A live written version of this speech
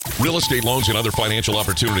Real estate loans and other financial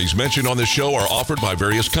opportunities mentioned on this show are offered by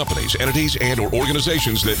various companies, entities, and/or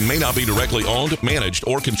organizations that may not be directly owned, managed,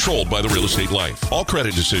 or controlled by the Real Estate Life. All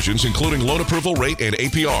credit decisions, including loan approval rate and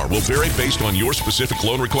APR, will vary based on your specific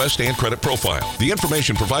loan request and credit profile. The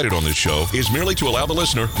information provided on this show is merely to allow the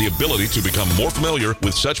listener the ability to become more familiar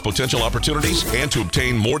with such potential opportunities and to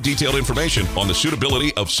obtain more detailed information on the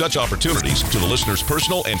suitability of such opportunities to the listener's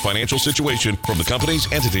personal and financial situation from the companies,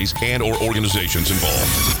 entities, and/or organizations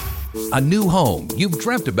involved. A new home you've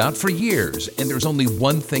dreamt about for years, and there's only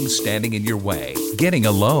one thing standing in your way: getting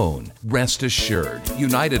a loan. Rest assured,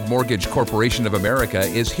 United Mortgage Corporation of America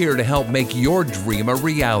is here to help make your dream a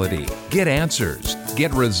reality. Get answers,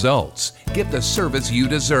 get results, get the service you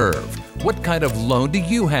deserve. What kind of loan do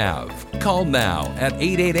you have? Call now at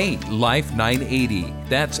 888-LIFE-980.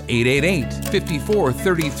 That's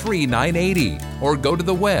 888-5433-980. Or go to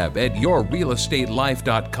the web at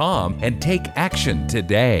yourrealestatelife.com and take action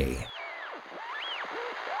today.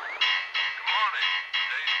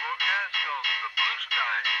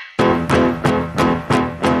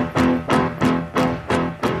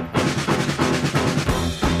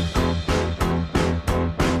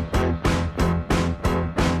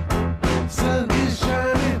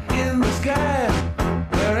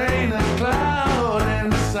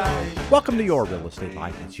 Welcome to Your Real Estate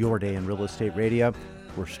Life. It's your day in real estate radio.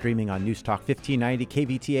 We're streaming on Newstalk 1590,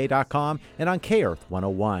 KVTA.com, and on KEarth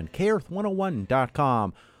 101,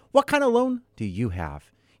 KEarth101.com. What kind of loan do you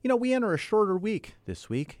have? You know, we enter a shorter week this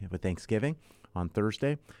week with Thanksgiving on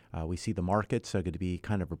Thursday. We see the markets are going to be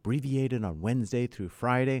kind of abbreviated on Wednesday through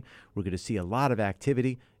Friday. We're going to see a lot of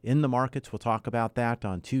activity in the markets. We'll talk about that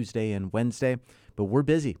on Tuesday and Wednesday. But we're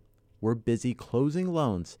busy. We're busy closing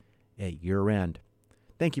loans at year end.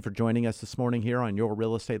 Thank you for joining us this morning here on Your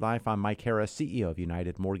Real Estate Life. I'm Mike Harris, CEO of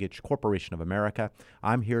United Mortgage Corporation of America.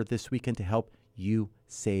 I'm here this weekend to help you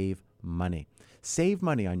save money. Save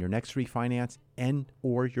money on your next refinance and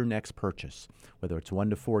or your next purchase, whether it's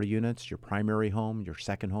 1 to 4 units, your primary home, your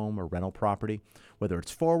second home, or rental property, whether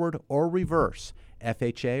it's forward or reverse,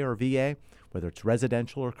 FHA or VA, whether it's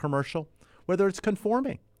residential or commercial, whether it's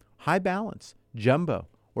conforming, high balance, jumbo,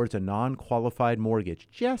 or it's a non-qualified mortgage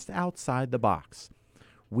just outside the box.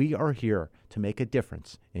 We are here to make a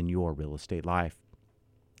difference in your real estate life.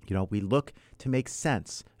 You know, we look to make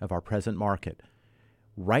sense of our present market.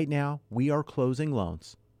 Right now, we are closing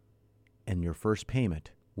loans, and your first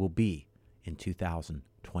payment will be in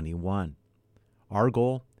 2021. Our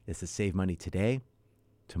goal is to save money today,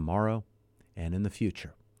 tomorrow, and in the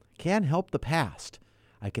future. Can't help the past.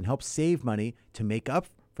 I can help save money to make up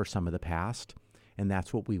for some of the past, and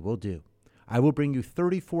that's what we will do. I will bring you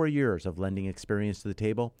 34 years of lending experience to the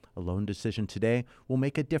table. A loan decision today will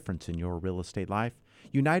make a difference in your real estate life.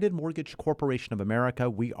 United Mortgage Corporation of America,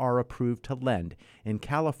 we are approved to lend in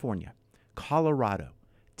California, Colorado,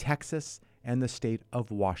 Texas, and the state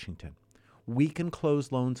of Washington. We can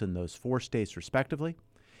close loans in those 4 states respectively.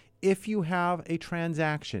 If you have a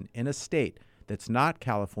transaction in a state that's not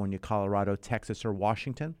California, Colorado, Texas, or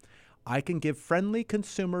Washington, I can give friendly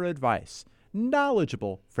consumer advice,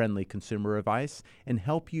 knowledgeable, friendly consumer advice, and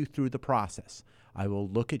help you through the process. I will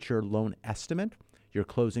look at your loan estimate, your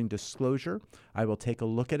closing disclosure. I will take a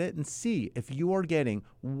look at it and see if you are getting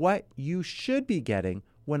what you should be getting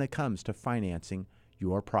when it comes to financing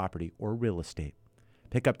your property or real estate.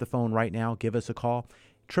 Pick up the phone right now. Give us a call.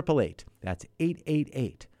 888, that's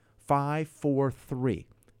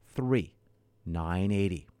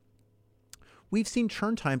 888-543-3980. We've seen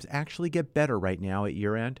churn times actually get better right now at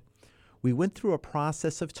year end. We went through a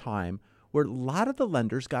process of time where a lot of the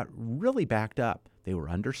lenders got really backed up. They were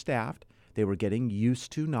understaffed. They were getting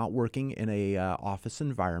used to not working in a office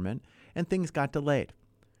environment, and things got delayed.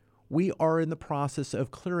 We are in the process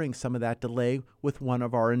of clearing some of that delay with one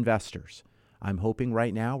of our investors. I'm hoping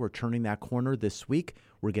right now we're turning that corner this week.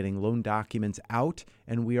 We're getting loan documents out,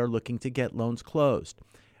 and we are looking to get loans closed.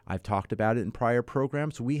 I've talked about it in prior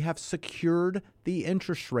programs. We have secured the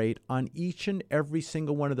interest rate on each and every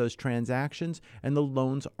single one of those transactions, and the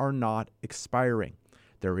loans are not expiring.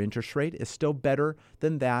 Their interest rate is still better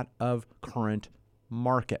than that of current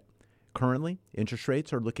market. Currently, interest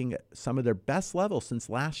rates are looking at some of their best levels since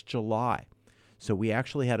last July. So we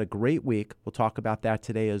actually had a great week. We'll talk about that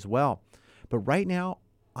today as well. But right now,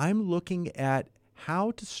 I'm looking at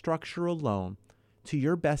how to structure a loan to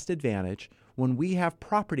your best advantage when we have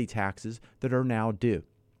property taxes that are now due.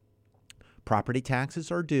 Property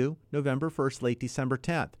taxes are due November 1st, late December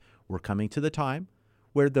 10th. We're coming to the time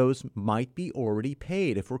where those might be already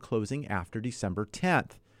paid if we're closing after December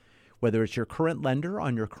 10th. Whether it's your current lender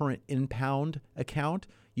on your current impound account,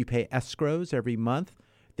 you pay escrows every month.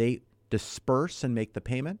 They disperse and make the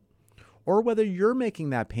payment. or whether you're making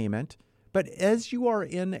that payment. But as you are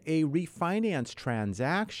in a refinance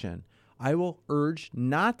transaction, I will urge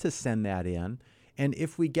not to send that in. And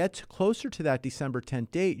if we get closer to that December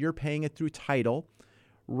 10th date, you're paying it through title,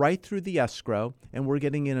 right through the escrow, and we're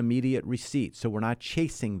getting an immediate receipt. So we're not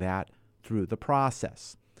chasing that through the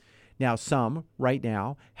process. Now, some right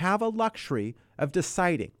now have a luxury of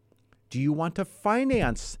deciding, do you want to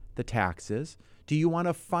finance the taxes? Do you want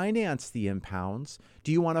to finance the impounds?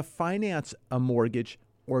 Do you want to finance a mortgage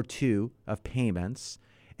or two of payments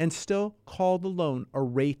and still call the loan a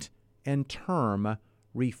rate and term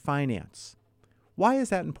refinance? Why is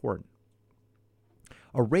that important?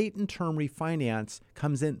 A rate and term refinance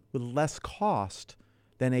comes in with less cost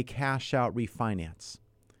than a cash out refinance.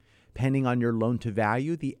 Depending on your loan to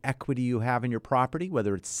value, the equity you have in your property,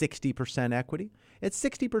 whether it's 60% equity, it's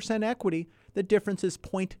 60% equity. The difference is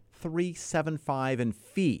 0.375 in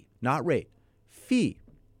fee, not rate. Fee.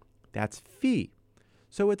 That's fee.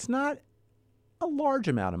 So it's not a large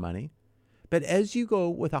amount of money. But as you go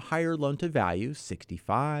with a higher loan to value,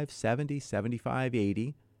 65, 70, 75,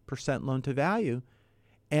 80% loan to value,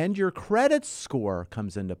 and your credit score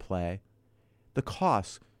comes into play, the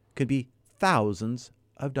cost could be thousands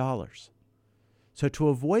of dollars. So to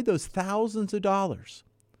avoid those thousands of dollars,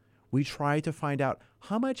 we try to find out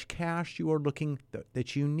how much cash you are looking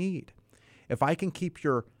that you need. If I can keep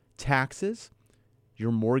your taxes,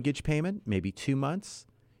 your mortgage payment, maybe 2 months,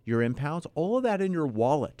 your impounds, all of that in your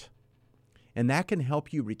wallet, and that can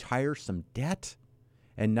help you retire some debt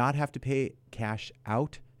and not have to pay cash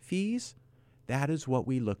out fees, that is what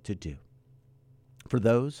we look to do. For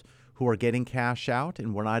those who are getting cash out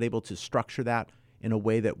and we're not able to structure that in a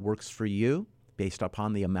way that works for you based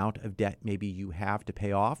upon the amount of debt maybe you have to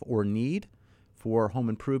pay off or need for home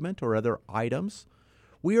improvement or other items,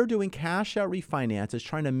 we are doing cash out refinances,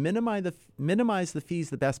 trying to minimize the fees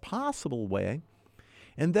the best possible way.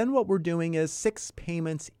 And then what we're doing is 6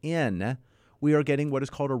 payments in, we are getting what is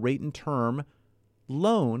called a rate and term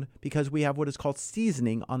loan because we have what is called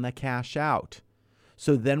seasoning on the cash out.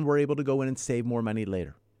 So then we're able to go in and save more money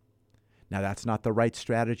later. Now, that's not the right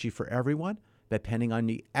strategy for everyone. Depending on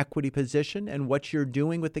the equity position and what you're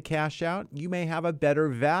doing with the cash out, you may have a better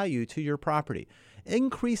value to your property.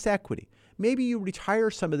 Increase equity. Maybe you retire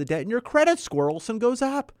some of the debt and your credit score all of a sudden goes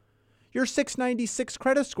up. Your 696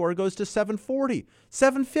 credit score goes to 740,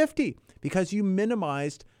 750 because you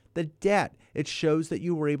minimized the debt. It shows that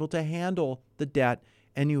you were able to handle the debt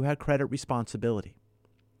and you had credit responsibility.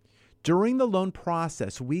 During the loan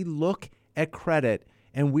process, we look at credit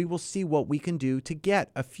and we will see what we can do to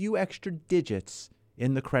get a few extra digits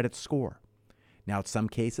in the credit score. Now, in some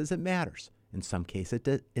cases, it matters. In some cases,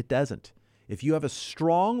 it doesn't. If you have a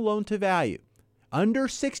strong loan to value, under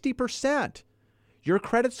 60%, your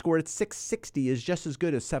credit score at 660 is just as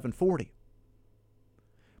good as 740.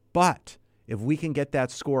 But if we can get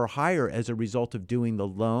that score higher as a result of doing the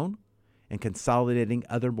loan and consolidating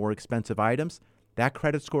other more expensive items, that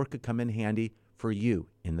credit score could come in handy for you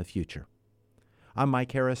in the future. I'm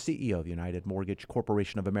Mike Harris, CEO of United Mortgage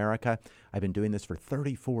Corporation of America. I've been doing this for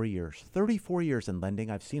 34 years. 34 years in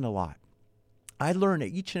lending. I've seen a lot. I learn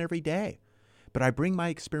each and every day, but I bring my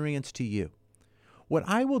experience to you. What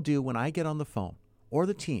I will do when I get on the phone or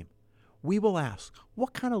the team, we will ask,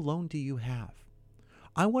 what kind of loan do you have?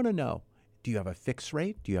 I want to know, do you have a fixed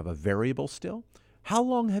rate? Do you have a variable still? How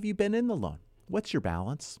long have you been in the loan? What's your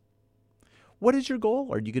balance? What is your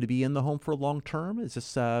goal? Are you going to be in the home for long term? Is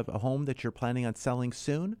this a home that you're planning on selling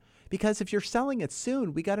soon? Because if you're selling it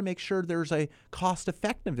soon, we got to make sure there's a cost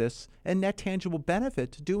effectiveness and net tangible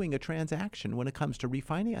benefit to doing a transaction when it comes to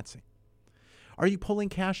refinancing. Are you pulling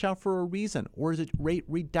cash out for a reason, or is it rate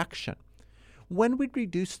reduction? When we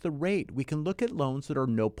reduce the rate, we can look at loans that are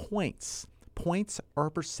no points. Points are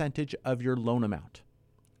a percentage of your loan amount.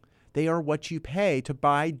 They are what you pay to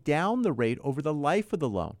buy down the rate over the life of the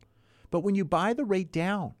loan. But when you buy the rate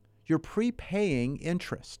down, you're prepaying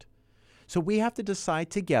interest. So we have to decide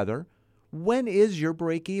together, when is your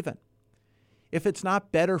break even? If it's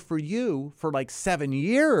not better for you for like 7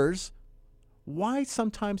 years, why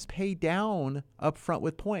sometimes pay down up front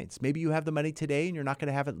with points? Maybe you have the money today and you're not going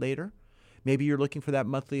to have it later. Maybe you're looking for that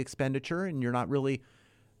monthly expenditure and you're not really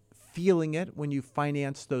feeling it when you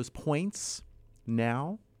finance those points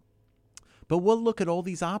now. But we'll look at all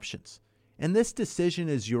these options. And this decision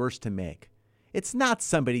is yours to make. It's not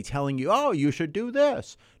somebody telling you, oh, you should do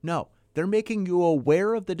this. No, they're making you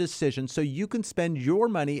aware of the decision so you can spend your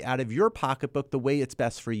money out of your pocketbook the way it's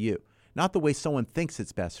best for you, not the way someone thinks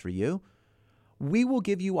it's best for you. We will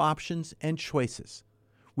give you options and choices.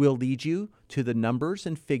 We'll lead you to the numbers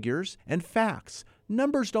and figures and facts.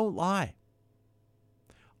 Numbers don't lie.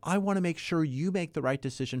 I want to make sure you make the right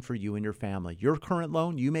decision for you and your family. Your current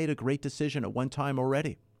loan, you made a great decision at one time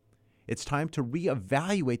already. It's time to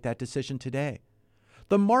reevaluate that decision today.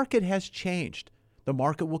 The market has changed. The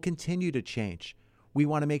market will continue to change. We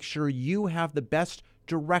want to make sure you have the best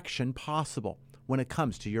direction possible when it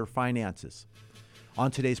comes to your finances. On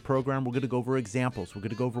today's program, we're going to go over examples. We're going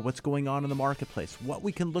to go over what's going on in the marketplace, what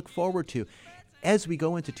we can look forward to as we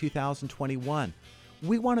go into 2021.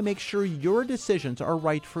 We want to make sure your decisions are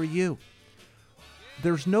right for you.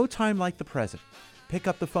 There's no time like the present. Pick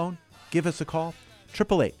up the phone, give us a call,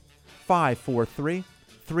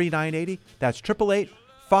 888-543-3980. That's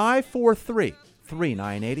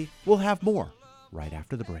 888-543-3980. We'll have more right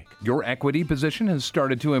after the break. Your equity position has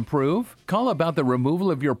started to improve? Call about the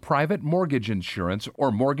removal of your private mortgage insurance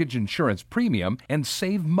or mortgage insurance premium and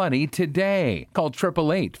save money today. Call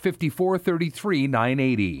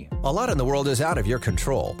 888-543-3980. A lot in the world is out of your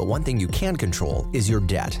control, but one thing you can control is your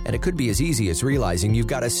debt. And it could be as easy as realizing you've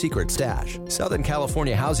got a secret stash. Southern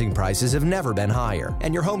California housing prices have never been higher,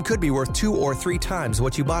 and your home could be worth 2 or 3 times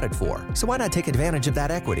what you bought it for. So why not take advantage of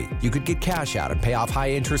that equity? You could get cash out and pay off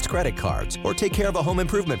high-interest credit cards, or take care of a home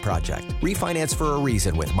improvement project. Refinance for a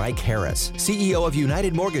reason with Mike Harris, CEO of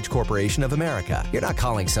United Mortgage Corporation of America. You're not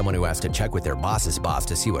calling someone who has to check with their boss's boss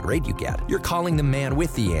to see what rate you get. You're calling the man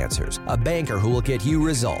with the answers, a banker who will get you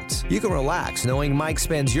results. You can relax knowing Mike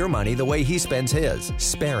spends your money the way he spends his,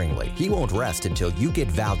 sparingly. He won't rest until you get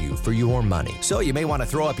value for your money. So you may want to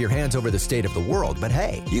throw up your hands over the state of the world, but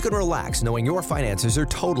hey, you can relax knowing your finances are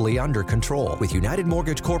totally under control with United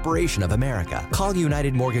Mortgage Corporation of America. Call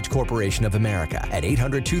United Mortgage Corporation of America at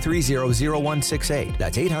 800-230-0168.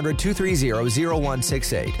 That's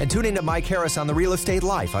 800-230-0168. And tune in to Mike Harris on the Real Estate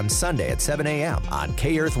Life on Sunday at 7 a.m. on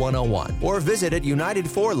K-Earth 101 or visit at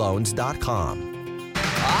UnitedForLoans.com.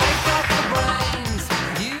 I've got the brains,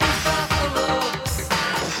 you've got the looks.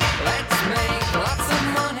 Let's make lots of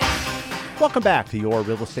money. Welcome back to Your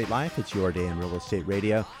Real Estate Life. It's your day in real estate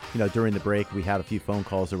radio. You know, during the break, we had a few phone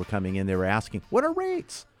calls that were coming in. They were asking, what are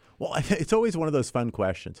rates? Well, it's always one of those fun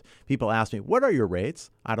questions. People ask me, what are your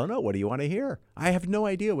rates? I don't know. What do you want to hear? I have no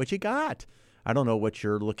idea what you got. I don't know what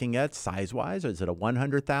you're looking at size-wise. Is it a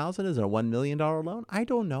 $100,000? Is it a $1 million loan? I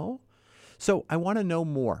don't know. So I want to know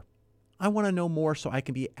more. I want to know more so I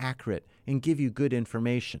can be accurate and give you good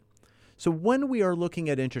information. So when we are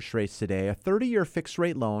looking at interest rates today, a 30-year fixed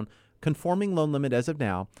rate loan, conforming loan limit as of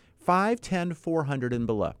now, 510, 400 and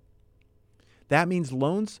below. That means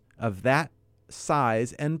loans of that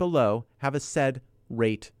size and below have a said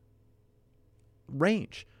rate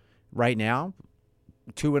range. Right now,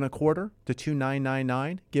 2.25 to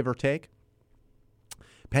 2.999, give or take.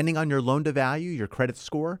 Depending on your loan to value, your credit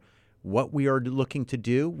score, what we are looking to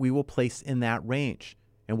do, we will place in that range,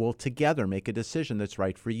 and we'll together make a decision that's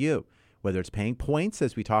right for you. Whether it's paying points,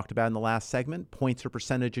 as we talked about in the last segment, points or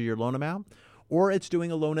percentage of your loan amount, or it's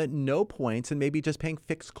doing a loan at no points and maybe just paying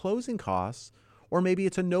fixed closing costs, or maybe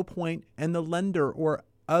it's a no point and the lender or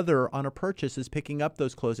other on a purchase is picking up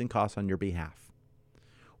those closing costs on your behalf.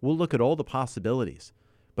 We'll look at all the possibilities,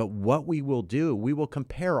 but what we will do, we will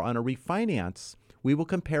compare on a refinance. We will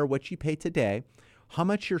compare what you pay today, how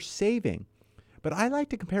much you're saving. But I like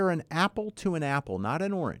to compare an apple to an apple, not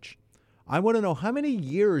an orange. I want to know how many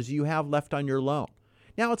years you have left on your loan.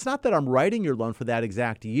 Now, it's not that I'm writing your loan for that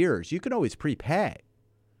exact years. You can always prepay.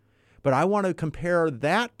 But I want to compare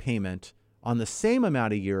that payment on the same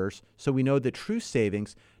amount of years so we know the true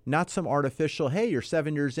savings, not some artificial, hey, you're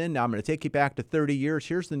 7 years in, now I'm going to take you back to 30 years.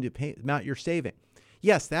 Here's the new amount you're saving.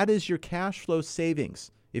 Yes, that is your cash flow savings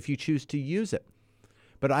if you choose to use it.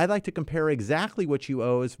 But I like to compare exactly what you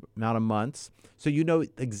owe as amount of months so you know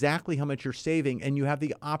exactly how much you're saving and you have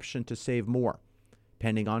the option to save more,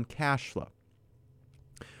 depending on cash flow.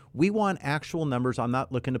 We want actual numbers. I'm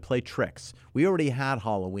not looking to play tricks. We already had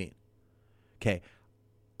Halloween. Okay,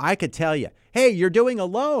 I could tell you, hey, you're doing a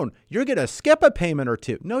loan. You're going to skip a payment or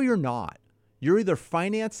two. No, you're not. You're either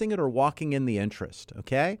financing it or walking in the interest,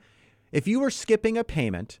 okay? If you were skipping a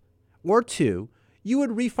payment or two, you would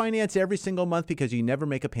refinance every single month because you never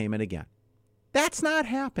make a payment again. That's not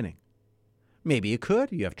happening. Maybe you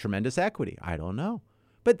could. You have tremendous equity. I don't know.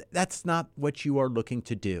 But that's not what you are looking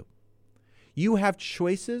to do. You have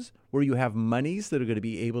choices where you have monies that are going to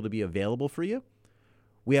be able to be available for you.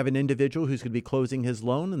 We have an individual who's going to be closing his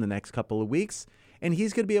loan in the next couple of weeks, and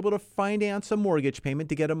he's going to be able to finance a mortgage payment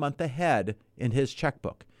to get a month ahead in his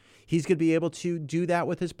checkbook. He's going to be able to do that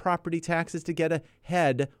with his property taxes to get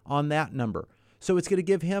ahead on that number. So it's going to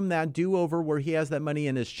give him that do-over where he has that money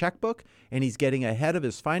in his checkbook and he's getting ahead of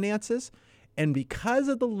his finances. And because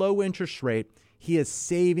of the low interest rate, he is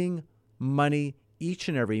saving money each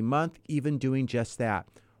and every month, even doing just that.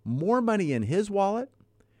 more money in his wallet,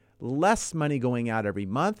 less money going out every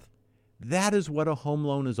month. That is what a home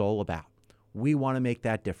loan is all about. We want to make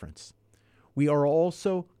that difference. We are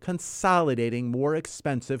also consolidating more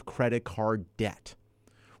expensive credit card debt.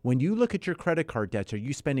 When you look at your credit card debts, are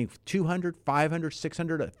you spending $200, $500,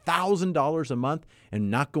 $600, $1,000 a month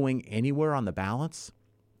and not going anywhere on the balance?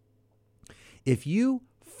 If you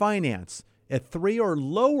finance at 3 or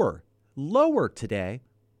lower today,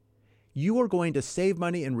 you are going to save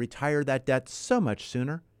money and retire that debt so much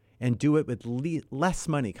sooner and do it with less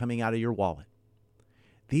money coming out of your wallet.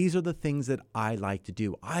 These are the things that I like to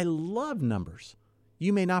do. I love numbers.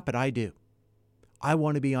 You may not, but I do. I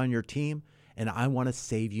want to be on your team, and I want to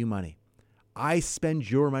save you money. I spend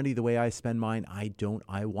your money the way I spend mine. I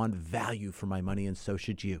want value for my money, and so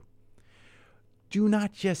should you. Do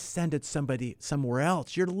not just send it somewhere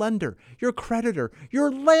else. Your lender, your creditor,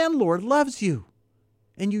 your landlord loves you.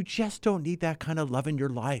 And you just don't need that kind of love in your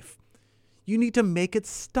life. You need to make it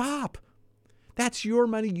stop. That's your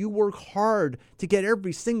money. You work hard to get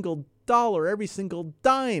every single dollar, every single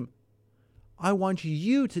dime. I want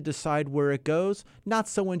you to decide where it goes, not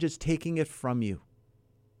someone just taking it from you.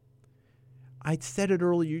 I said it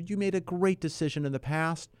earlier, you made a great decision in the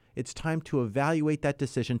past. It's time to evaluate that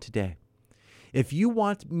decision today. If you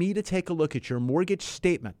want me to take a look at your mortgage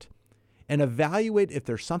statement and evaluate if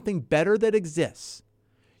there's something better that exists,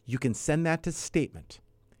 you can send that to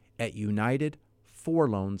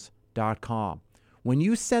statement@unitedforloans.com. When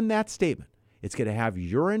you send that statement, it's going to have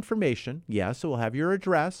your information. Yes, it will have your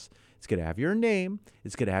address. It's going to have your name.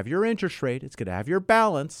 It's going to have your interest rate. It's going to have your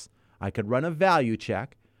balance. I could run a value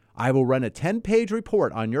check. I will run a 10-page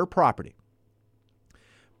report on your property.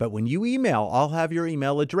 But when you email, I'll have your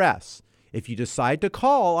email address. If you decide to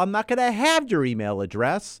call, I'm not going to have your email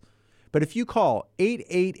address. But if you call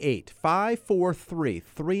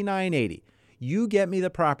 888-543-3980, you get me the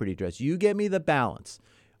property address. You get me the balance.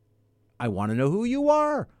 I want to know who you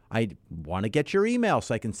are. I want to get your email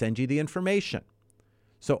so I can send you the information.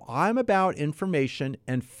 So I'm about information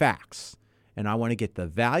and facts. And I want to get the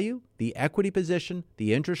value, the equity position,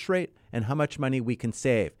 the interest rate, and how much money we can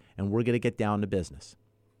save. And we're going to get down to business.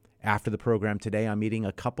 After the program today, I'm meeting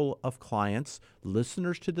a couple of clients,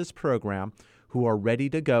 listeners to this program, who are ready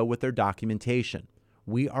to go with their documentation.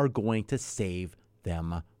 We are going to save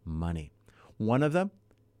them money. One of them,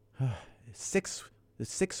 6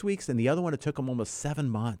 weeks, and the other one, it took them almost 7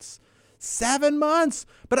 months. 7 months!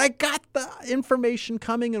 But I got the information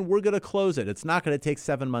coming, and we're going to close it. It's not going to take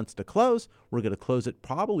 7 months to close. We're going to close it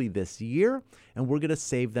probably this year, and we're going to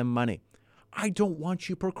save them money. I don't want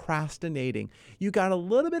you procrastinating. You got a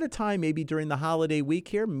little bit of time, maybe during the holiday week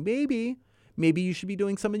here. Maybe you should be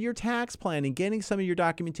doing some of your tax planning, getting some of your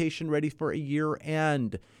documentation ready for a year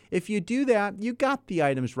end. If you do that, you got the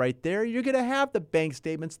items right there. You're going to have the bank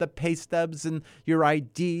statements, the pay stubs, and your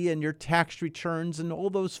ID and your tax returns and all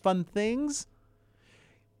those fun things.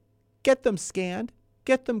 Get them scanned.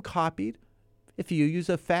 Get them copied. If you use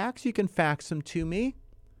a fax, you can fax them to me.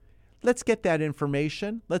 Let's get that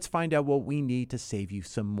information. Let's find out what we need to save you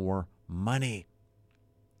some more money.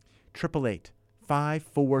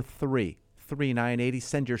 888-543-3980.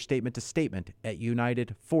 Send your statement to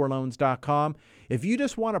statement@unitedforloans.com. If you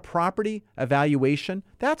just want a property evaluation,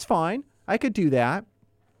 that's fine. I could do that.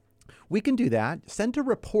 We can do that. Send a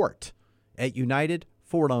report at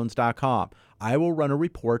unitedforloans.com. I will run a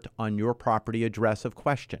report on your property address of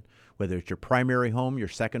question. Whether it's your primary home, your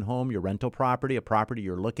second home, your rental property, a property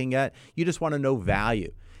you're looking at, you just want to know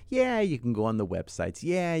value. Yeah, you can go on the websites.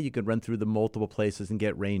 Yeah, you can run through the multiple places and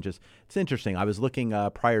get ranges. It's interesting. I was looking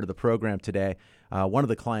prior to the program today. One of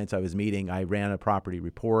the clients I was meeting, I ran a property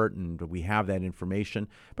report, and we have that information.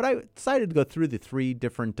 But I decided to go through the 3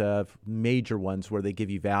 different major ones where they give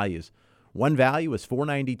you values. One value was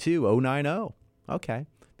 $492,090. Okay.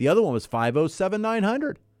 The other one was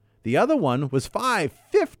 $507,900. The other one was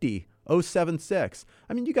 $550,076.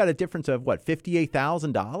 I mean, you got a difference of what,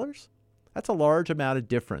 $58,000? That's a large amount of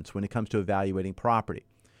difference when it comes to evaluating property.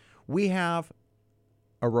 We have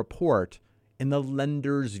a report in the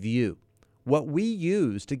lender's view, what we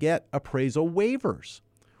use to get appraisal waivers.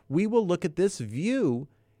 We will look at this view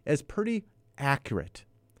as pretty accurate.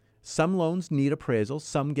 Some loans need appraisals,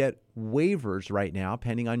 some get waivers right now,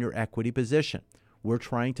 depending on your equity position. We're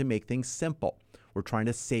trying to make things simple. We're trying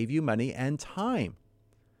to save you money and time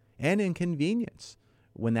and inconvenience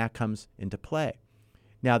when that comes into play.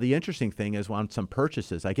 Now, the interesting thing is on some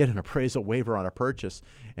purchases, I get an appraisal waiver on a purchase,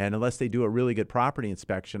 and unless they do a really good property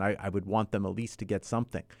inspection, I would want them at least to get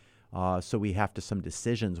something. So we have to some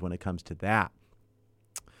decisions when it comes to that.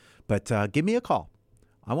 But give me a call.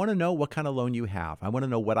 I want to know what kind of loan you have. I want to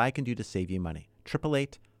know what I can do to save you money.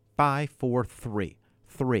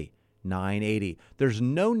 855-433-980. There's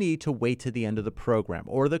no need to wait to the end of the program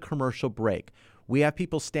or the commercial break. We have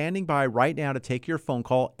people standing by right now to take your phone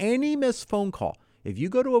call. Any missed phone call, if you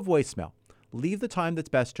go to a voicemail, leave the time that's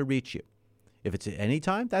best to reach you. If it's at any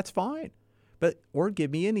time, that's fine. Or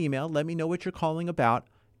give me an email. Let me know what you're calling about.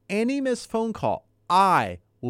 Any missed phone call, I